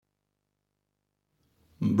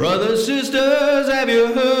Brothers, sisters, have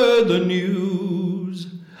you heard the news?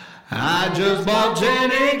 I just bought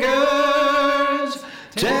 10 acres,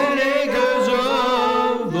 10 acres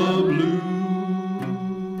of the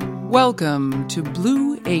blue. Welcome to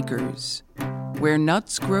Blue Acres, where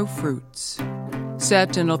nuts grow fruits.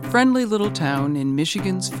 Set in a friendly little town in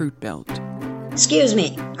Michigan's Fruit Belt. Excuse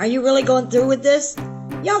me, are you really going through with this?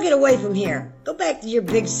 Y'all get away from here. Go back to your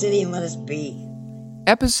big city and let us be.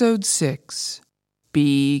 Episode 6.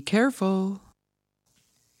 Be careful.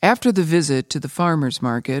 After the visit to the farmer's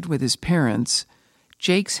market with his parents,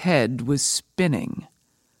 Jake's head was spinning.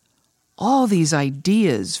 All these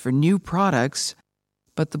ideas for new products,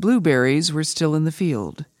 but the blueberries were still in the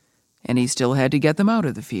field, and he still had to get them out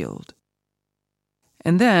of the field.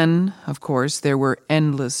 And then, of course, there were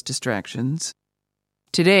endless distractions.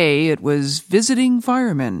 Today it was visiting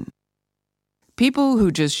firemen. People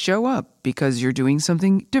who just show up because you're doing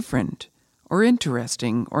something different, or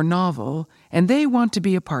interesting, or novel, and they want to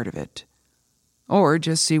be a part of it. Or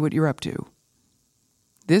just see what you're up to.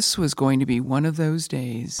 This was going to be one of those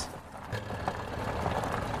days.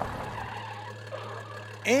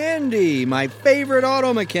 Andy, my favorite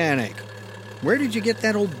auto mechanic. Where did you get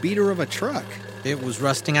that old beater of a truck? It was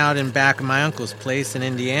rusting out in back of my uncle's place in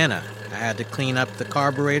Indiana. I had to clean up the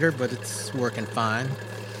carburetor, but it's working fine.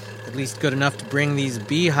 At least good enough to bring these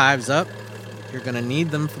beehives up. You're going to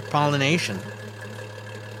need them for pollination.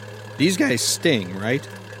 These guys sting, right?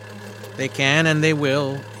 They can and they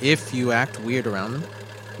will, if you act weird around them.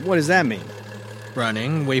 What does that mean?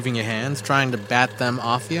 Running, waving your hands, trying to bat them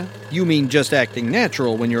off you. You mean just acting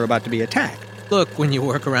natural when you're about to be attacked? Look, when you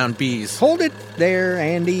work around bees. Hold it there,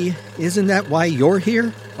 Andy. Isn't that why you're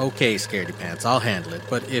here? Okay, scaredy pants, I'll handle it.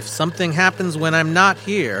 But if something happens when I'm not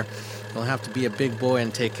here, you'll have to be a big boy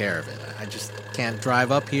and take care of it. I just can't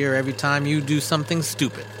drive up here every time you do something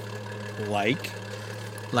stupid. Like?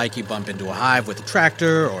 Like you bump into a hive with a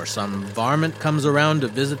tractor, or some varmint comes around to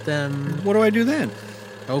visit them. What do I do then?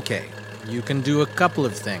 Okay, you can do a couple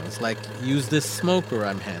of things, like use this smoker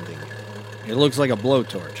I'm handing you. It looks like a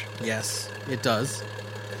blowtorch. Yes, it does.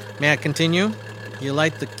 May I continue? You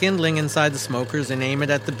light the kindling inside the smokers and aim it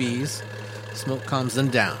at the bees. Smoke calms them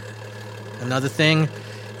down. Another thing,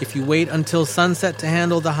 if you wait until sunset to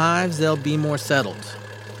handle the hives, they'll be more settled.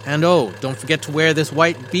 And oh, don't forget to wear this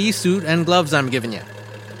white bee suit and gloves I'm giving you.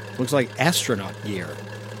 Looks like astronaut gear.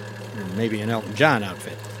 Or maybe an Elton John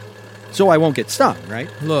outfit. So I won't get stung, right?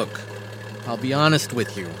 Look, I'll be honest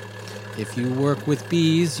with you. If you work with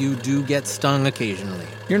bees, you do get stung occasionally.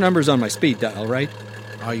 Your number's on my speed dial, right?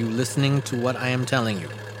 Are you listening to what I am telling you?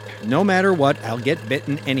 No matter what, I'll get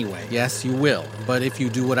bitten anyway. Yes, you will. But if you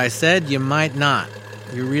do what I said, you might not.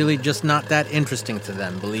 You're really just not that interesting to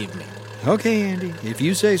them, believe me. Okay, Andy, if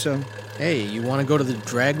you say so. Hey, you want to go to the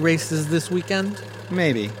drag races this weekend?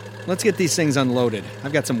 Maybe. Let's get these things unloaded.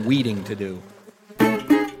 I've got some weeding to do.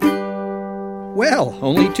 Well,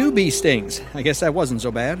 only 2 bee stings. I guess that wasn't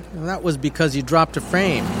so bad. Well, that was because you dropped a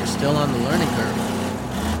frame. You're still on the learning curve.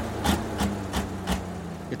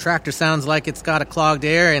 Your tractor sounds like it's got a clogged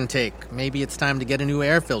air intake. Maybe it's time to get a new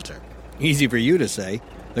air filter. Easy for you to say.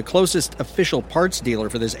 The closest official parts dealer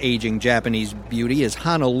for this aging Japanese beauty is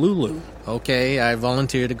Honolulu. Okay, I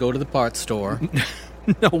volunteer to go to the parts store.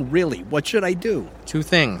 No, really, what should I do? 2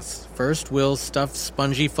 things. First, we'll stuff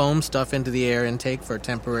spongy foam stuff into the air intake for a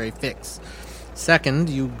temporary fix. Second,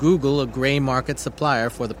 you Google a gray market supplier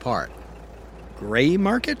for the part. Gray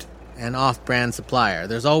market? An off-brand supplier.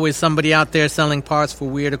 There's always somebody out there selling parts for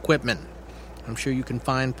weird equipment. I'm sure you can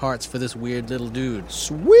find parts for this weird little dude.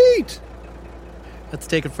 Sweet! Let's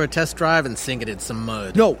take it for a test drive and sink it in some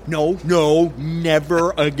mud. No,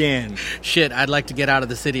 never again. Shit, I'd like to get out of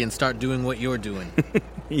the city and start doing what you're doing.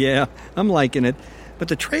 Yeah, I'm liking it, but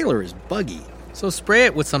the trailer is buggy. So spray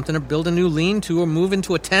it with something or build a new lean-to or move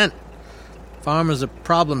into a tent. Farmers are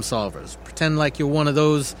problem solvers. Pretend like you're one of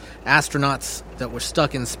those astronauts that were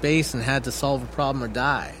stuck in space and had to solve a problem or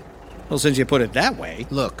die. Well, since you put it that way.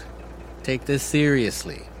 Look, take this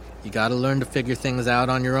seriously. You gotta learn to figure things out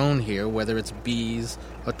on your own here, whether it's bees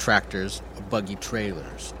or tractors or buggy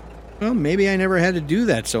trailers. Well, maybe I never had to do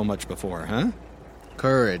that so much before, huh?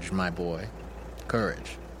 Courage, my boy.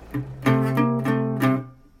 Courage.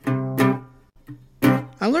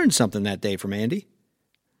 I learned something that day from Andy.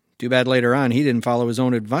 Too bad later on he didn't follow his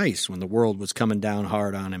own advice when the world was coming down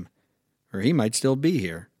hard on him. Or he might still be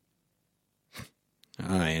here.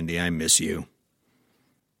 Andy, I miss you.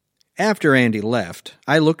 After Andy left,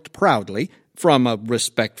 I looked proudly, from a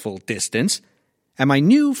respectful distance, at my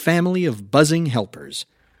new family of buzzing helpers.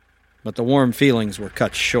 But the warm feelings were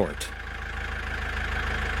cut short.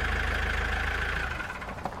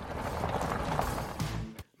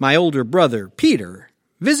 my older brother, Peter,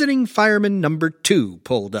 visiting fireman number 2,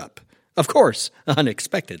 pulled up. Of course,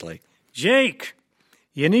 unexpectedly. Jake,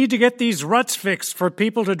 you need to get these ruts fixed for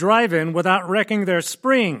people to drive in without wrecking their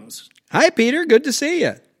springs. Hi, Peter. Good to see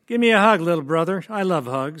you. Give me a hug, little brother. I love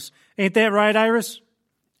hugs. Ain't that right, Iris?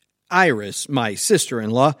 Iris, my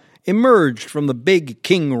sister-in-law, emerged from the big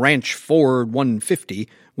King Ranch Ford 150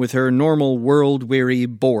 with her normal world-weary,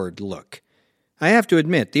 bored look. I have to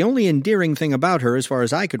admit, the only endearing thing about her, as far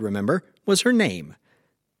as I could remember, was her name.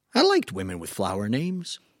 I liked women with flower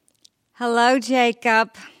names. Hello,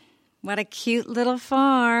 Jacob. What a cute little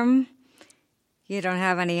farm. You don't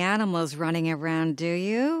have any animals running around, do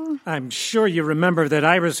you? I'm sure you remember that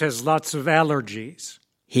Iris has lots of allergies.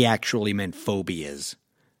 He actually meant phobias.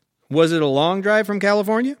 Was it a long drive from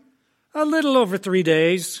California? A little over 3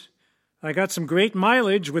 days. I got some great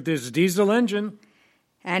mileage with this diesel engine.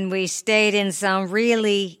 And we stayed in some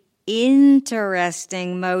really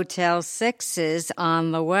interesting Motel 6s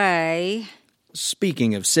on the way.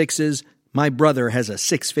 Speaking of 6s, my brother has a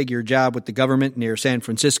 6-figure job with the government near San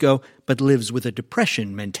Francisco, but lives with a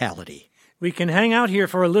depression mentality. We can hang out here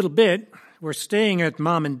for a little bit. We're staying at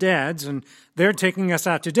Mom and Dad's, and they're taking us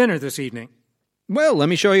out to dinner this evening. Well, let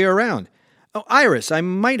me show you around. Oh, Iris, I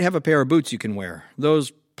might have a pair of boots you can wear.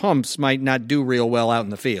 Those pumps might not do real well out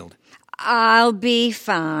in the field. I'll be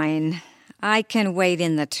fine. I can wait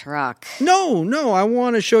in the truck. No, I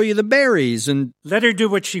want to show you the berries and... Let her do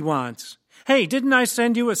what she wants. Hey, didn't I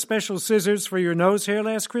send you a special scissors for your nose hair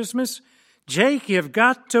last Christmas? Jake, you've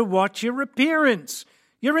got to watch your appearance.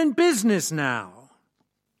 You're in business now.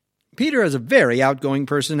 Peter has a very outgoing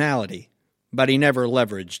personality, but he never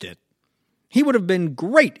leveraged it. He would have been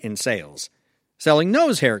great in sales, selling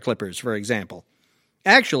nose hair clippers, for example.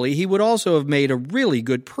 Actually, he would also have made a really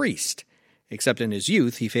good priest, except in his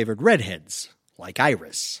youth he favored redheads, like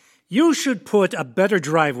Iris. You should put a better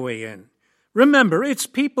driveway in. Remember, it's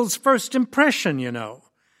people's first impression, you know.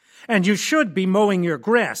 And you should be mowing your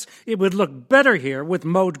grass. It would look better here with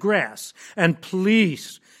mowed grass. And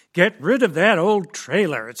please, get rid of that old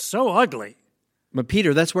trailer. It's so ugly. But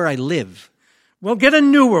Peter, that's where I live. Well, get a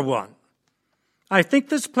newer one. I think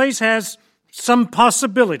this place has some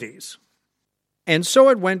possibilities. And so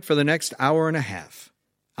it went for the next hour and a half.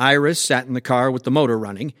 Iris sat in the car with the motor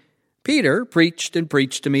running. Peter preached and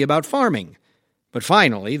preached to me about farming. But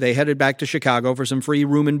finally, they headed back to Chicago for some free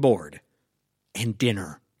room and board. And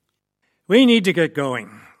dinner. We need to get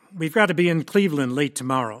going. We've got to be in Cleveland late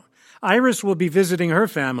tomorrow. Iris will be visiting her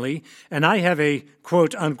family, and I have a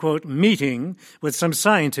quote-unquote meeting with some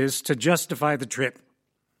scientists to justify the trip.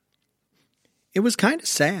 It was kind of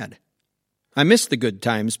sad. I missed the good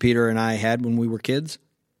times Peter and I had when we were kids.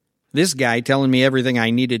 This guy telling me everything I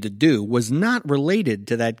needed to do was not related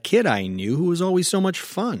to that kid I knew who was always so much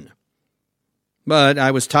fun. But I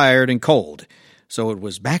was tired and cold, so it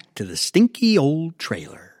was back to the stinky old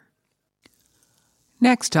trailer.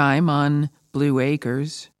 Next time on Blue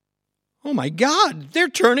Acres. Oh my God, they're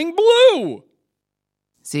turning blue!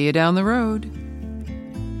 See you down the road.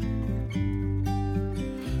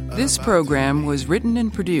 This program was written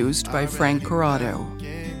and produced by Frank Corrado.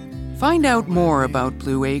 Find out more about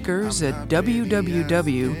Blue Acres at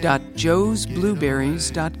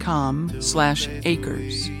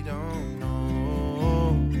www.joesblueberries.com/acres.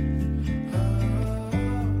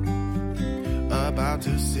 About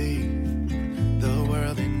to see the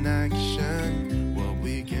world in action, what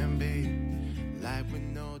we can be, like we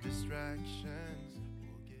know.